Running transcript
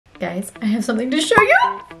Guys, I have something to show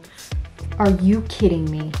you. Are you kidding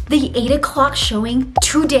me? The 8 o'clock showing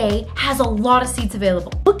today has a lot of seats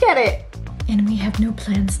available. Look at it. And we have no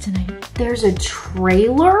plans tonight. There's a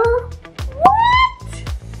trailer? What?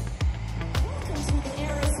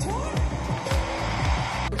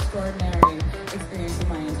 Extraordinary experience of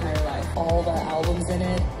my entire life. All the albums in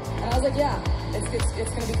it. And I was like, yeah,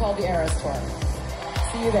 it's gonna be called the Eras Tour.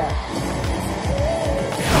 See you there.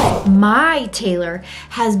 My Taylor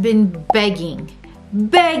has been begging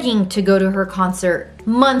to go to her concert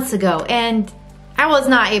months ago, and I was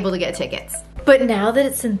not able to get tickets. But now that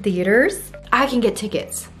it's in theaters, I can get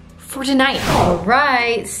tickets for tonight. All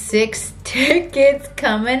right, 6 tickets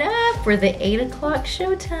coming up for the 8 o'clock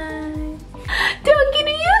showtime. Duncan, are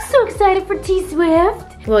you so excited for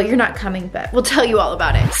T-Swift? Well, you're not coming, but we'll tell you all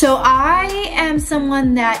about it. So I am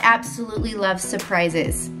someone that absolutely loves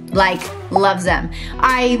surprises. Like, loves them.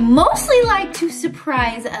 I mostly like to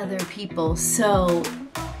surprise other people, so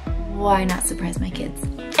why not surprise my kids?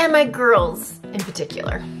 And my girls in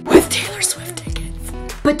particular. With Taylor Swift tickets.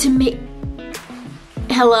 But to make...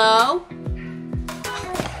 Hello?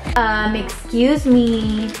 Excuse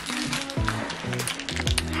me.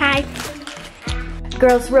 Hi.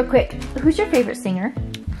 Girls, real quick, who's your favorite singer?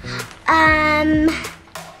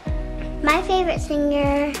 My favorite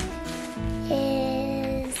singer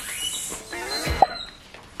is,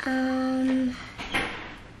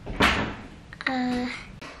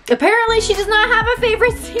 Apparently she does not have a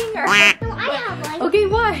favorite singer. no, I have one. Okay,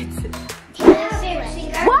 what? Taylor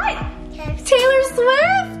Swift. What? Taylor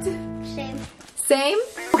Swift? Same. Same?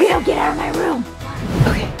 Okay, now get out of my room.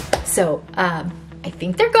 Okay, so, I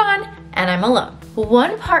think they're gone and I'm alone.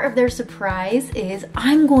 One part of their surprise is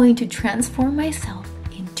I'm going to transform myself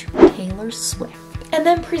into Taylor Swift and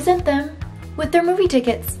then present them with their movie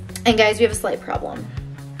tickets. And guys, we have a slight problem.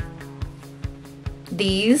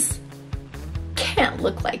 These can't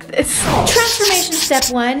look like this. Transformation step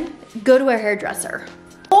 1, go to a hairdresser.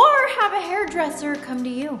 Or have a hairdresser come to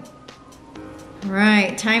you.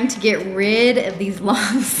 Right, time to get rid of these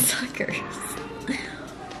long suckers.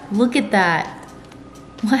 Look at that.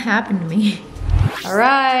 What happened to me? All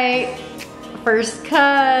right, first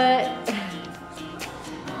cut.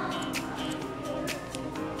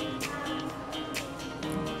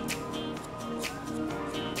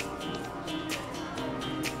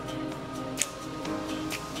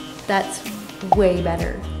 That's way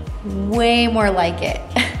better. Way more like it.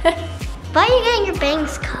 Why are you getting your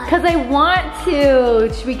bangs cut? Because I want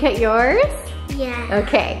to. Should we cut yours? Yeah.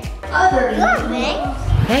 Okay. Oh, they're good bangs.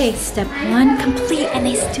 Okay, step 1 complete, and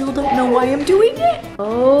they still don't know why I'm doing it.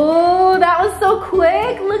 Oh, that was so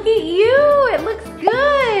quick. Look at you. It looks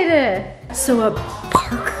good. So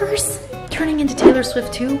Parker's turning into Taylor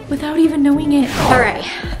Swift too without even knowing it. All right.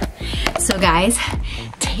 So guys,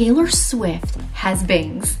 Taylor Swift has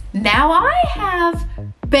bangs. Now I have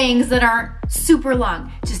bangs that aren't super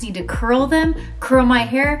long. Just need to curl them, curl my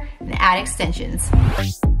hair, and add extensions.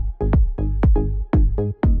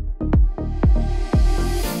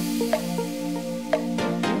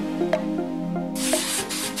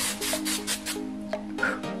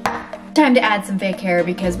 Time to add some fake hair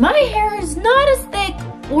because my hair is not as thick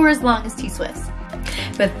or as long as T-Swift's.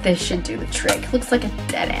 But this should do the trick. Looks like a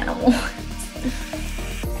dead animal.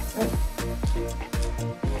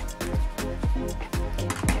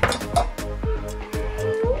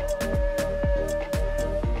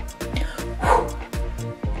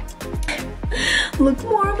 Look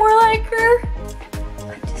more and more like her.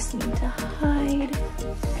 I just need to hide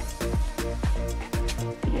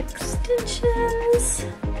the extensions.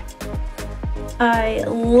 I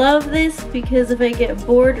love this because if I get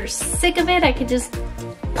bored or sick of it, I can just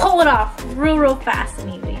pull it off real fast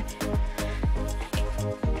and easy.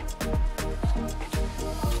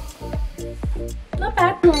 Not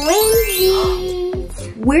bad. Twinsies.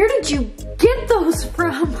 Where did you get those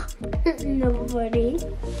from? Nobody.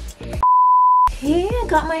 Okay, I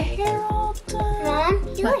got my hair all done. Mom,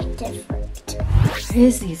 you look different. What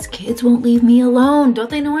is these kids won't leave me alone? Don't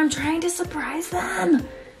they know I'm trying to surprise them?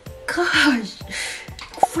 Gosh,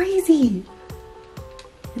 crazy.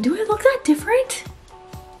 Do I look that different?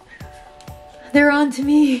 They're on to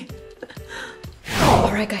me.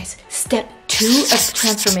 All right, guys, step 2 of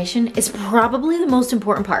transformation is probably the most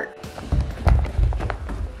important part.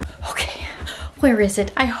 Okay, where is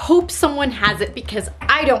it? I hope someone has it because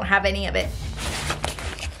I don't have any of it.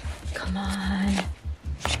 Come on.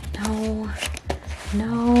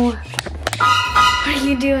 No. What are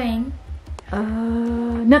you doing?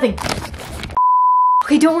 Nothing.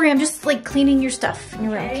 Okay, don't worry, I'm just like cleaning your stuff in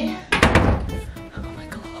your room, okay? Oh my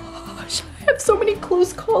gosh, I have so many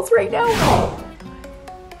close calls right now.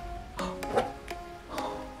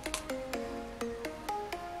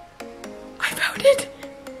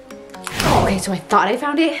 Okay, so I thought I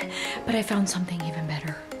found it, but I found something even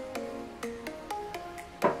better.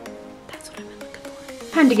 That's what I've been looking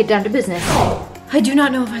for. Time to get down to business. I do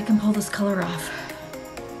not know if I can pull this color off.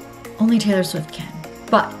 Only Taylor Swift can,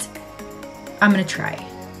 but I'm gonna try.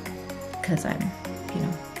 Because I'm, you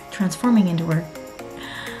know, transforming into her.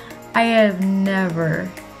 I have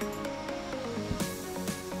never,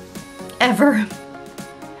 ever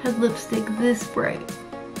had lipstick this bright.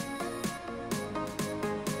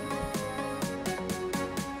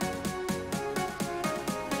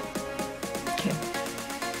 Okay.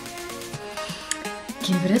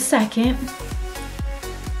 Give it a second.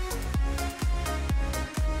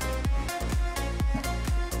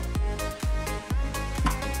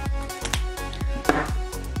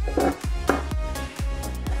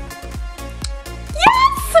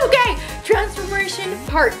 Transformation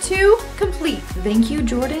part 2 complete. Thank you,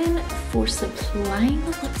 Jordan, for supplying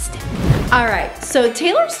the lipstick. All right, so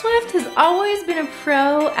Taylor Swift has always been a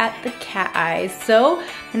pro at the cat eyes, so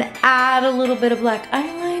I'm gonna add a little bit of black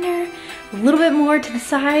eyeliner, a little bit more to the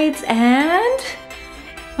sides, and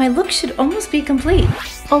my look should almost be complete.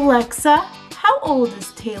 Alexa, how old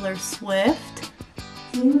is Taylor Swift?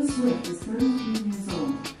 Taylor Swift is 33 years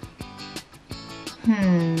old.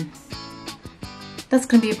 That's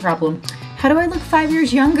gonna be a problem. How do I look 5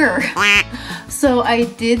 years younger? So I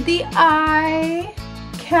did the eye,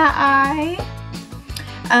 cat eye,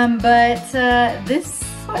 but this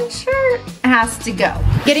sweatshirt has to go.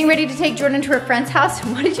 Getting ready to take Jordan to her friend's house.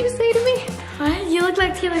 What did you say to me? What? You look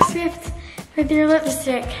like Taylor Swift with your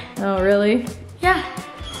lipstick. Oh, really? Yeah.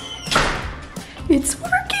 It's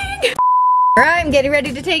working. All right, I'm getting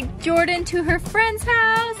ready to take Jordan to her friend's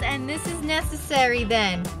house, and this is necessary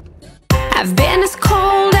then. I've been as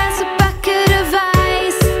cold as a bucket of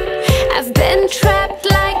ice. I've been trapped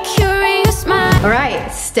like curious mind. All right,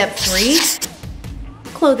 step 3,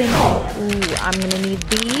 clothing. Ooh, I'm gonna need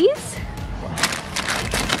these.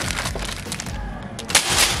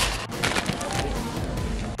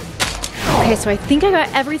 Okay, so I think I got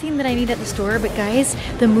everything that I need at the store, but guys,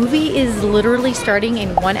 the movie is literally starting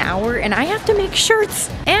in 1 hour, and I have to make shirts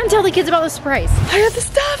and tell the kids about the surprise. I have the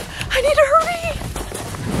stuff, I need to hurry.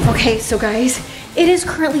 Okay, so guys, it is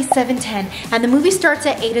currently 7:10 and the movie starts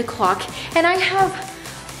at 8 o'clock and I have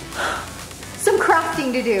some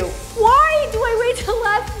crafting to do. Why do I wait till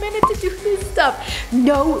last minute to do this stuff?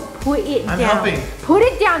 No, put it down. I'm helping. Put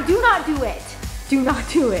it down, do not do it. Do not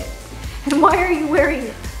do it. And why are you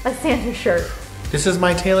wearing a Santa shirt? This is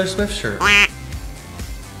my Taylor Swift shirt. All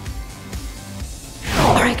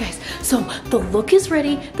right guys, so the look is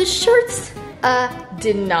ready. The shirts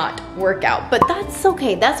did not work out, but that's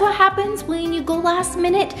okay. That's what happens when you go last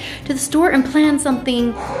minute to the store and plan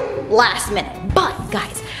something last minute. But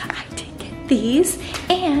guys, I did get these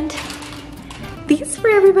and these for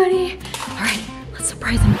everybody. All right, let's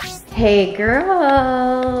surprise them. Hey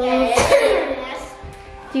girls. Yes.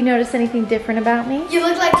 Do you notice anything different about me? You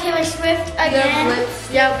look like Taylor Swift again.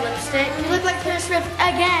 Yep, lipstick. You look like Taylor Swift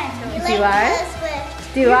again. You Do I?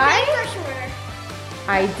 Swift. Do Your I? bangs are shorter.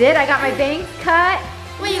 I did, I got my bangs cut.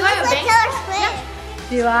 Wait, you got your bangs? Taylor Swift.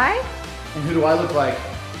 Do I? And who do I look like?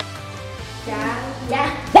 Yeah.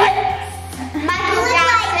 Michael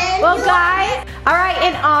Jackson. Well guys, all right,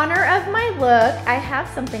 in honor of my look, I have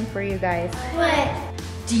something for you guys. What?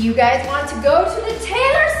 Do you guys want to go to the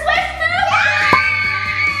Taylor Swift movie? Yeah!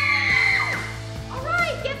 All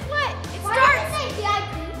right, guess what? It starts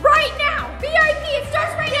right now. VIP, it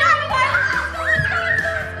starts right now.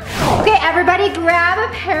 Okay, everybody grab a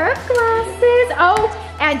pair of glasses. Oh,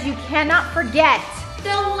 and you cannot forget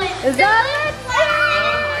The lipstick. the lipstick.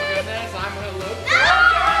 Goodness, I'm gonna look.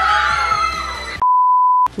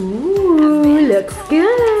 Ooh, looks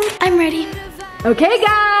good. I'm ready. Okay,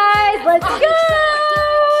 guys, let's go.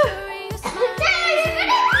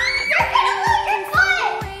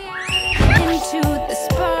 Into the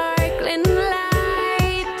sparkling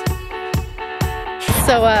light.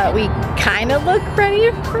 So we kind of look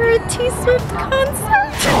ready for a T-Swift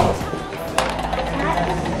concert.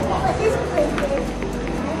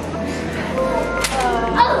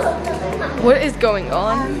 What is going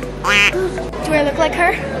on? Do I look like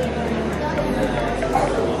her?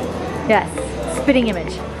 Yes, spitting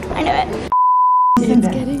image. I know it. It's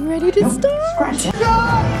getting ready to start.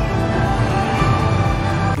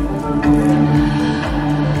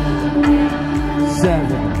 7,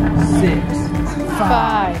 6,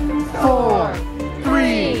 5, 4,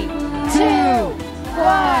 3, 2,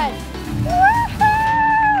 1.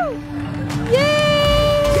 Woohoo!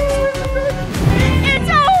 Yay! It's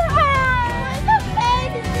over!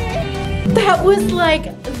 That was like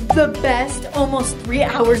the best almost 3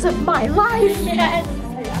 hours of my life. Yes.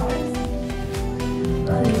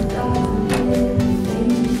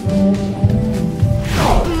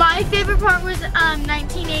 My favorite part was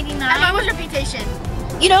 1989. And mine was Reputation.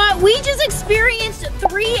 You know what? We just experienced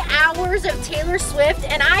 3 hours of Taylor Swift,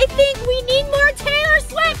 and I think we need more Taylor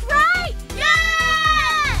Swift, right?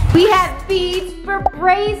 Yeah! We had beads for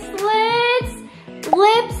bracelets,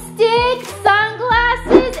 lipstick,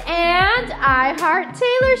 sunglasses, and I Heart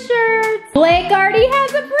Taylor shirts. Blake already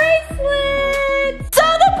has a bracelet. So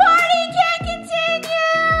the party can continue!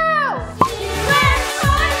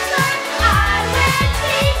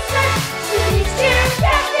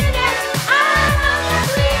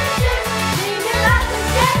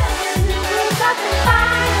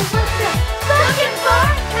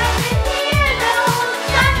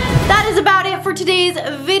 That is about it for today's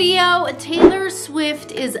video. Taylor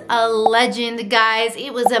Swift is a legend, guys.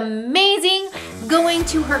 It was amazing going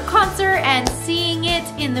to her concert and seeing it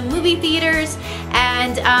in the movie theaters.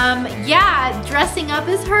 And yeah, dressing up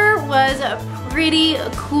as her was pretty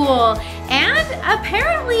cool. And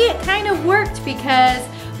apparently it kind of worked because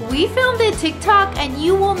we filmed a TikTok and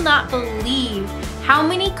you will not believe how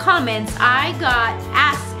many comments I got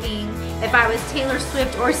asking if I was Taylor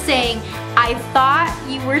Swift or saying, I thought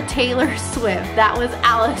you were Taylor Swift. That was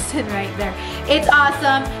Allison right there. It's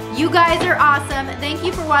awesome. You guys are awesome. Thank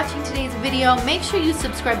you for watching today's video. Make sure you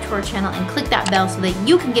subscribe to our channel and click that bell so that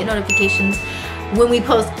you can get notifications when we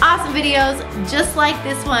post awesome videos just like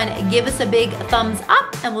this one. Give us a big thumbs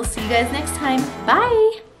up and we'll see you guys next time. Bye.